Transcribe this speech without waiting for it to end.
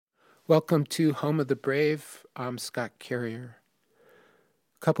Welcome to Home of the Brave. I'm Scott Carrier.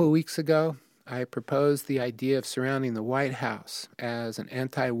 A couple of weeks ago, I proposed the idea of surrounding the White House as an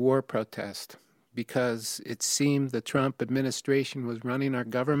anti-war protest because it seemed the Trump administration was running our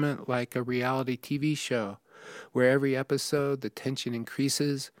government like a reality TV show, where every episode the tension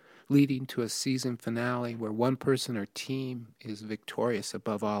increases, leading to a season finale where one person or team is victorious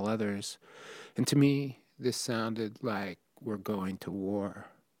above all others. And to me, this sounded like we're going to war.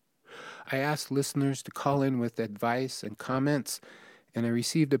 I asked listeners to call in with advice and comments, and I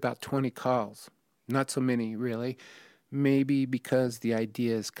received about 20 calls. Not so many, really. Maybe because the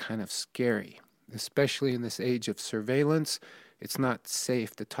idea is kind of scary. Especially in this age of surveillance, it's not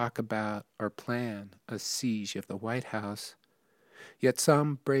safe to talk about or plan a siege of the White House. Yet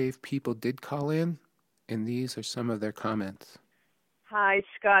some brave people did call in, and these are some of their comments. Hi,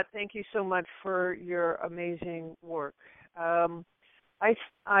 Scott. Thank you so much for your amazing work.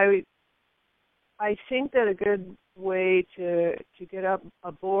 I think that a good way to get up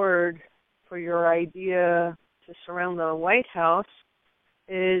aboard for your idea to surround the White House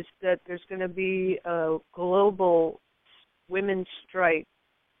is that there's going to be a global women's strike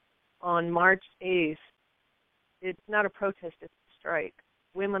on March 8th. It's not a protest, it's a strike.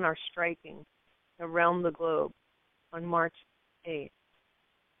 Women are striking around the globe on March 8th.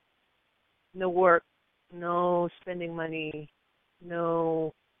 No work, no spending money,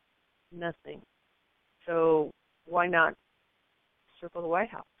 no nothing. So why not circle the White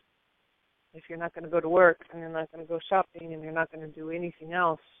House? If you're not going to go to work and you're not going to go shopping and you're not going to do anything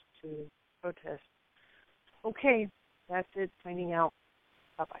else to protest. Okay, that's it. Signing out.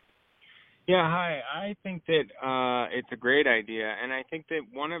 Bye-bye. Yeah, hi. I think that it's a great idea, and I think that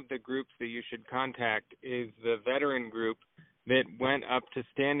one of the groups that you should contact is the veteran group that went up to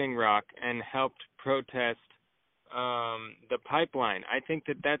Standing Rock and helped protest the pipeline. I think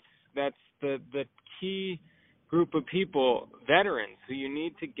that that's the key group of people, veterans, who you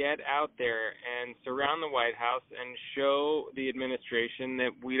need to get out there and surround the White House and show the administration that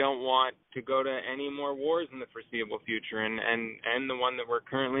we don't want to go to any more wars in the foreseeable future and end the one that we're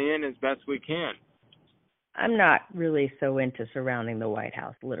currently in as best we can. I'm not really so into surrounding the White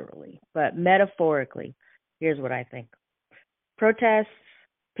House, literally, but metaphorically, here's what I think. Protests,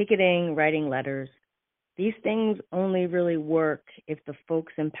 picketing, writing letters, these things only really work if the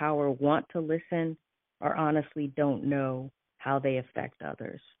folks in power want to listen or honestly don't know how they affect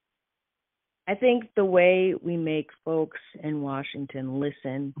others. I think the way we make folks in Washington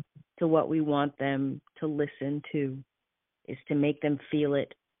listen to what we want them to listen to is to make them feel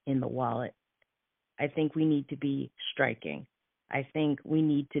it in the wallet. I think we need to be striking. I think we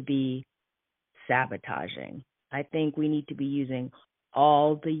need to be sabotaging. I think we need to be using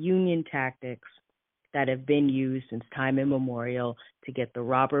all the union tactics that have been used since time immemorial to get the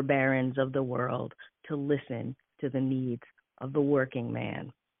robber barons of the world to listen to the needs of the working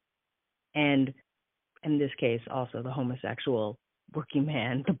man. And in this case, also the homosexual working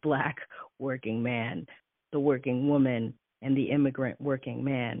man, the black working man, the working woman, and the immigrant working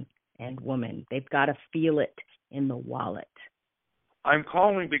man and woman. They've got to feel it in the wallet. I'm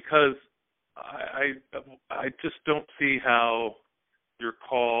calling because I just don't see how your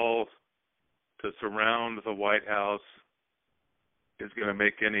call to surround the White House is going to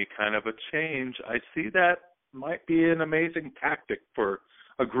make any kind of a change. I see that might be an amazing tactic for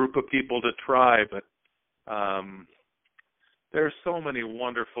a group of people to try, but there's so many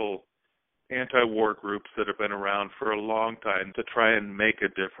wonderful anti-war groups that have been around for a long time to try and make a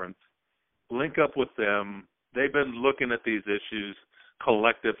difference. Link up with them. They've been looking at these issues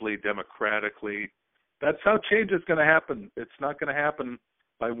collectively, democratically. That's how change is going to happen. It's not going to happen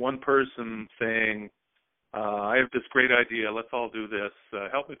by one person saying, I have this great idea, let's all do this,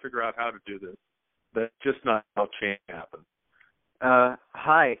 help me figure out how to do this. That's just not how change happens.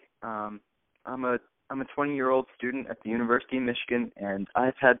 Hi, I'm a 20-year-old student at the University of Michigan, and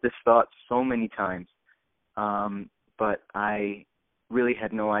I've had this thought so many times, but I really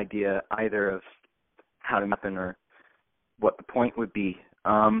had no idea either of how to happen or what the point would be.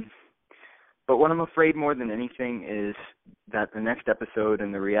 But what I'm afraid more than anything is that the next episode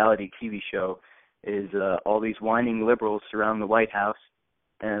in the reality TV show is all these whining liberals surround the White House,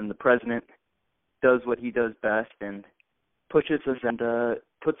 and the president does what he does best and pushes us and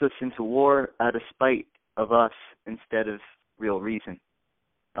puts us into war out of spite of us instead of real reason.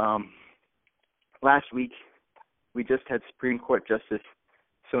 Last week, we just had Supreme Court Justice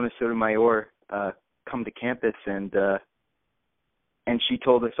Sona Sotomayor come to campus, and she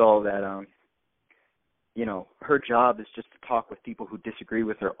told us all that her job is just to talk with people who disagree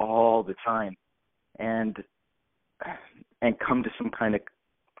with her all the time, and come to some kind of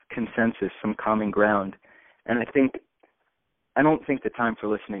consensus, some common ground. And I don't think the time for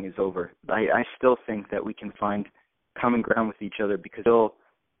listening is over. I still think that we can find common ground with each other because they'll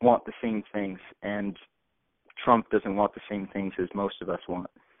want the same things, and Trump doesn't want the same things as most of us want.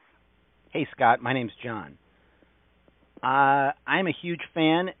 Hey, Scott, my name's John. I'm a huge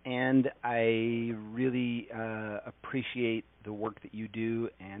fan, and I really appreciate the work that you do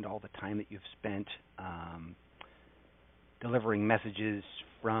and all the time that you've spent delivering messages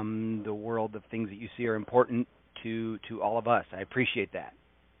from the world of things that you see are important to all of us. I appreciate that.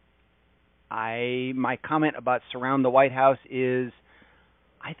 My comment about surround the White House is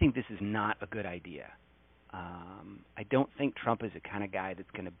I think this is not a good idea. I don't think Trump is the kind of guy that's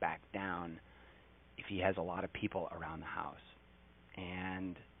going to back down if he has a lot of people around the house.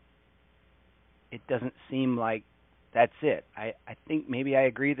 And it doesn't seem like that's it. I think maybe I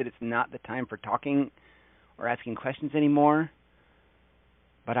agree that it's not the time for talking or asking questions anymore,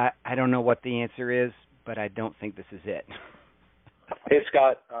 but I don't know what the answer is, but I don't think this is it. Hey,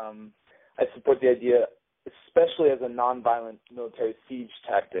 Scott, I support the idea, especially as a nonviolent military siege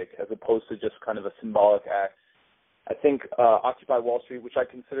tactic, as opposed to just kind of a symbolic act. I think Occupy Wall Street, which I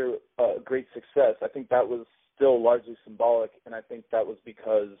consider a great success, I think that was still largely symbolic, and I think that was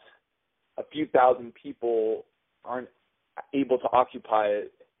because a few thousand people aren't able to occupy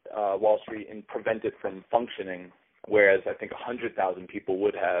Wall Street and prevent it from functioning, whereas I think 100,000 people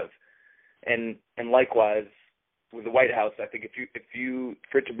would have. And likewise, with the White House, I think if you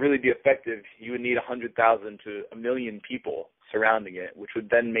for it to really be effective, you would need 100,000 to 1 million people surrounding it, which would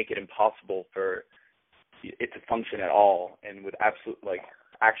then make it impossible for it to function at all, and would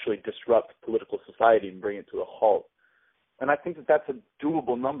actually disrupt political society and bring it to a halt. And I think that that's a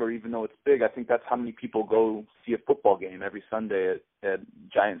doable number, even though it's big. I think that's how many people go see a football game every Sunday at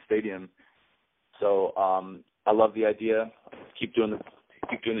Giant Stadium. So I love the idea. Keep doing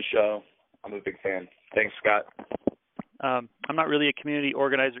the show. I'm a big fan. Thanks, Scott. I'm not really a community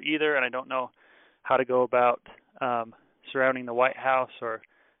organizer either, and I don't know how to go about surrounding the White House or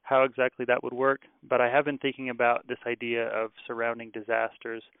how exactly that would work. But I have been thinking about this idea of surrounding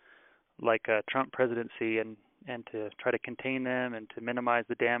disasters like a Trump presidency and to try to contain them and to minimize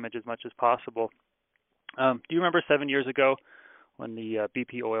the damage as much as possible. Do you remember 7 years ago when the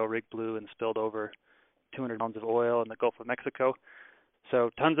BP oil rig blew and spilled over 200 pounds of oil in the Gulf of Mexico? So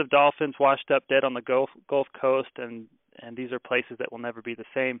tons of dolphins washed up dead on the Gulf Coast, and these are places that will never be the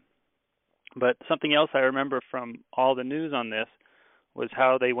same. But something else I remember from all the news on this was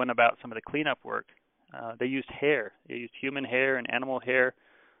how they went about some of the cleanup work. They used hair. They used human hair and animal hair,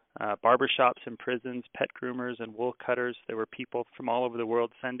 barbershops and prisons, pet groomers and wool cutters. There were people from all over the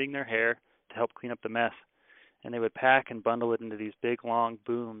world sending their hair to help clean up the mess. And they would pack and bundle it into these big, long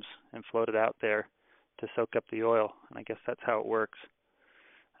booms and float it out there to soak up the oil. And I guess that's how it works.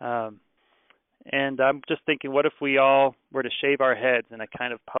 And I'm just thinking, what if we all were to shave our heads in a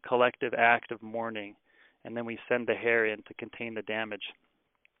kind of collective act of mourning, and then we send the hair in to contain the damage?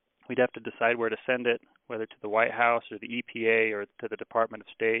 We'd have to decide where to send it, whether to the White House or the EPA or to the Department of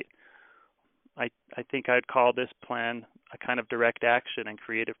State. I think I'd call this plan a kind of direct action and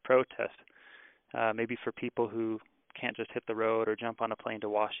creative protest, maybe for people who can't just hit the road or jump on a plane to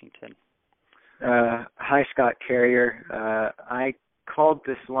Washington. Hi, Scott Carrier. I called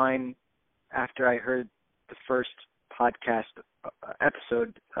this line after I heard the first podcast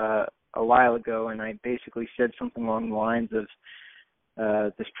episode a while ago, and I basically said something along the lines of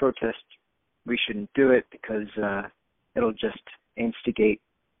this protest, we shouldn't do it because it'll just instigate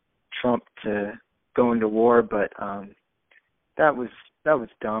Trump to go into war. But that was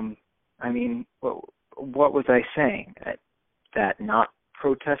dumb. I mean, what was I saying? That not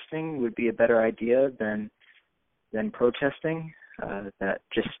protesting would be a better idea than protesting? That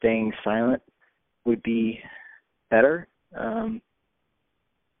just staying silent would be better?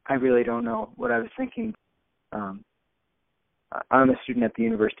 I really don't know what I was thinking. I'm a student at the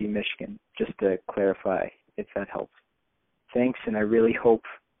University of Michigan, just to clarify, if that helps. Thanks, and I really hope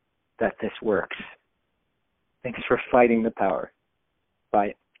that this works. Thanks for fighting the power.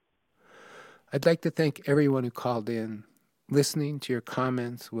 Bye. I'd like to thank everyone who called in. Listening to your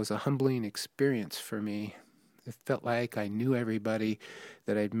comments was a humbling experience for me. It felt like I knew everybody,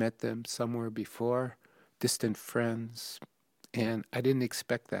 that I'd met them somewhere before, distant friends, and I didn't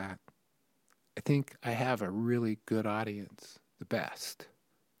expect that. I think I have a really good audience, the best.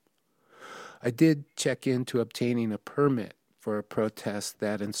 I did check into obtaining a permit for a protest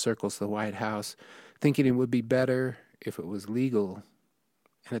that encircles the White House, thinking it would be better if it was legal.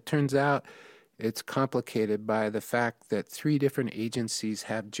 And it turns out it's complicated by the fact that 3 different agencies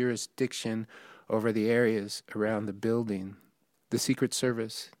have jurisdiction over the areas around the building. the Secret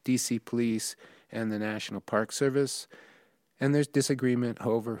Service, D.C. Police, and the National Park Service, and there's disagreement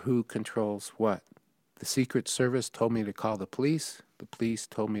over who controls what. The Secret Service told me to call the police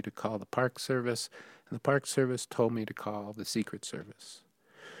told me to call the Park Service, and the Park Service told me to call the Secret Service.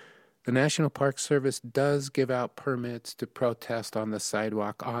 The National Park Service does give out permits to protest on the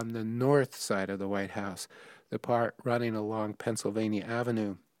sidewalk on the north side of the White House, the part running along Pennsylvania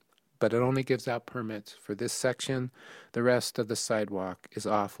Avenue, but it only gives out permits for this section. The rest of the sidewalk is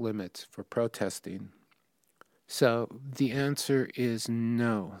off limits for protesting. So the answer is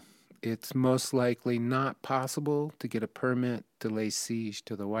no. It's most likely not possible to get a permit to lay siege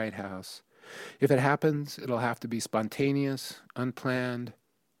to the White House. If it happens, it'll have to be spontaneous, unplanned,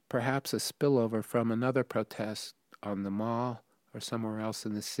 perhaps a spillover from another protest on the mall or somewhere else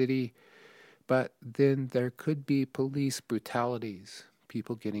in the city. But then there could be police brutalities,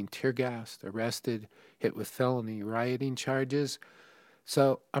 people getting tear gassed, arrested, hit with felony rioting charges.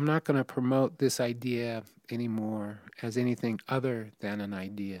 So I'm not going to promote this idea anymore as anything other than an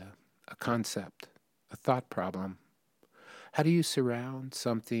idea, a concept, a thought problem. How do you surround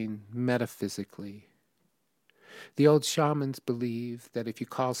something metaphysically? The old shamans believe that if you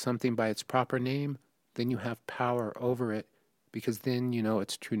call something by its proper name, then you have power over it, because then you know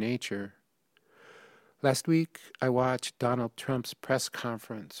its true nature. Last week, I watched Donald Trump's press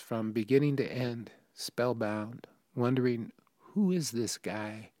conference from beginning to end, spellbound, wondering, who is this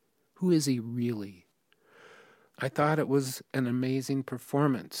guy? Who is he really? I thought it was an amazing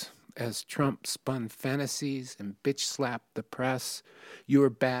performance as Trump spun fantasies and bitch-slapped the press. You are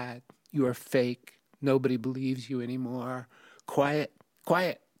bad. You are fake. Nobody believes you anymore. Quiet,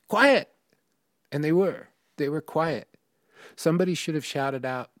 quiet, quiet. And they were. They were quiet. Somebody should have shouted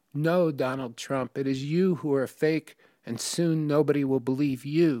out, "No, Donald Trump, it is you who are fake, and soon nobody will believe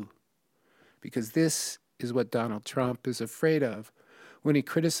you." Because this is what Donald Trump is afraid of. When he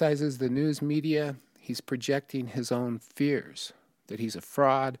criticizes the news media, he's projecting his own fears, that he's a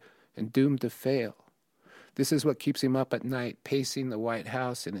fraud and doomed to fail. This is what keeps him up at night, pacing the White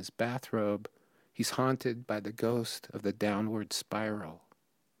House in his bathrobe. He's haunted by the ghost of the downward spiral.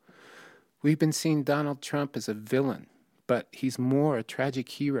 We've been seeing Donald Trump as a villain, but he's more a tragic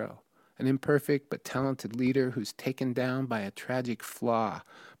hero, an imperfect but talented leader who's taken down by a tragic flaw,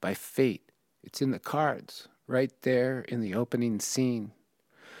 by fate. It's in the cards, right there in the opening scene.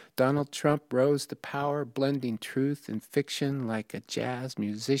 Donald Trump rose to power, blending truth and fiction like a jazz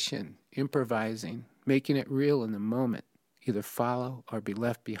musician, improvising, making it real in the moment, either follow or be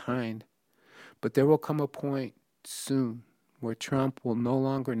left behind. But there will come a point soon where Trump will no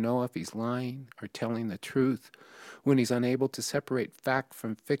longer know if he's lying or telling the truth, when he's unable to separate fact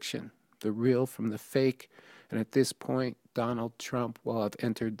from fiction, the real from the fake, and at this point, Donald Trump will have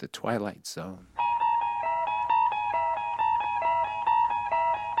entered the twilight zone.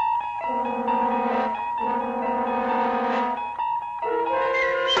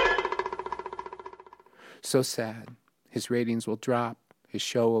 So sad. His ratings will drop. His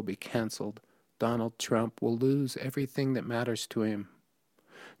show will be canceled. Donald Trump will lose everything that matters to him.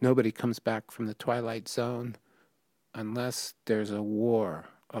 Nobody comes back from the twilight zone unless there's a war,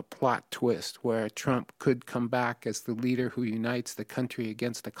 a plot twist where Trump could come back as the leader who unites the country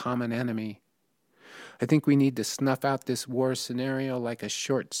against a common enemy. I think we need to snuff out this war scenario like a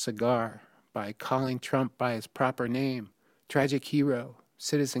short cigar by calling Trump by his proper name, tragic hero,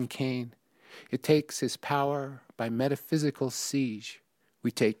 Citizen Kane. It takes his power by metaphysical siege. We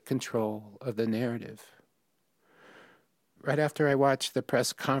take control of the narrative. Right after I watched the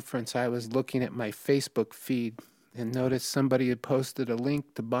press conference, I was looking at my Facebook feed and noticed somebody had posted a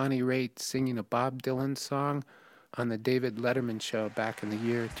link to Bonnie Raitt singing a Bob Dylan song on the David Letterman show back in the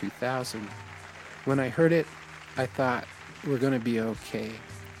year 2000. When I heard it, I thought, we're going to be okay.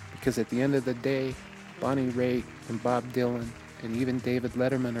 Because at the end of the day, Bonnie Raitt and Bob Dylan and even David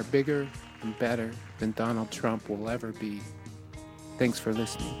Letterman are bigger and better than Donald Trump will ever be. Thanks for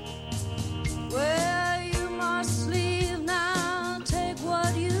listening. Well, you must leave now. Take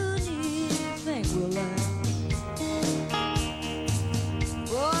what you need. Think we'll learn.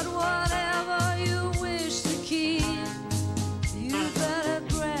 But whatever you wish to keep, you better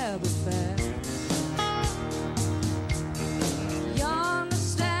grab it fast. You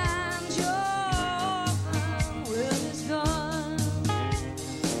understand your orphan with his gun.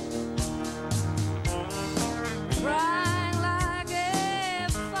 Crying like a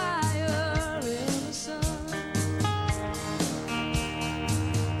fire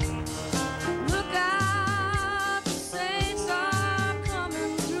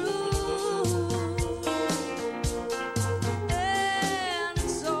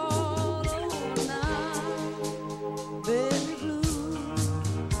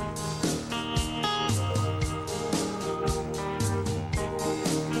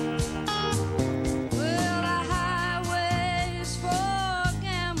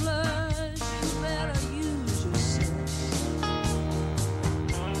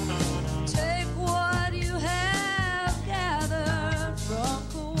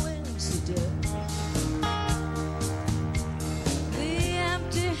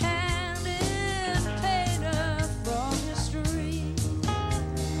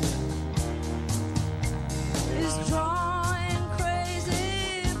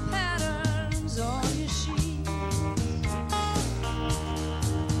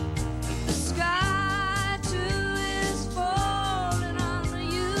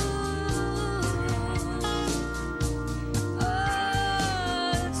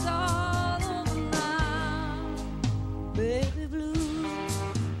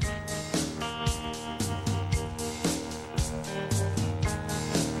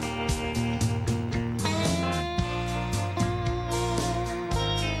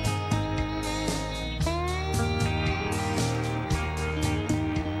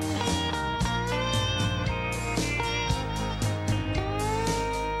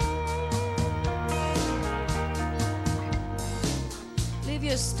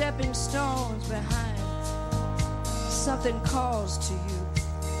your stepping stones behind. Something calls to you.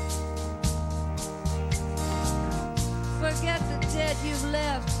 Forget the dead you've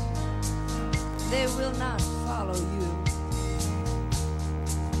left. They will not follow you.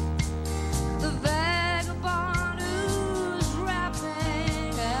 The vagabond who's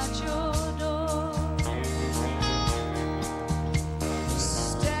rapping at your door,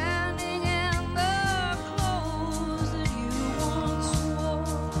 standing in the clothes that you once wore.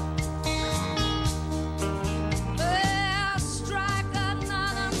 Well, strike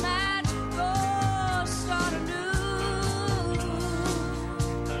another match or start anew,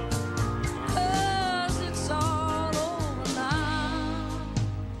 'cause it's all over now,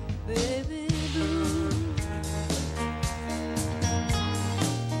 baby blue.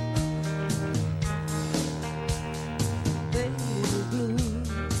 Baby blue.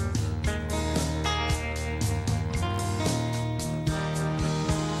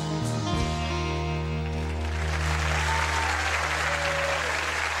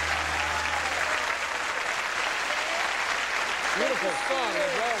 Beautiful song,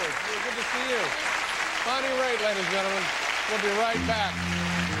 as always. Good to see you. Bonnie Raitt, ladies and gentlemen. We'll be right back.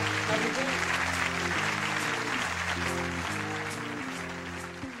 Have a good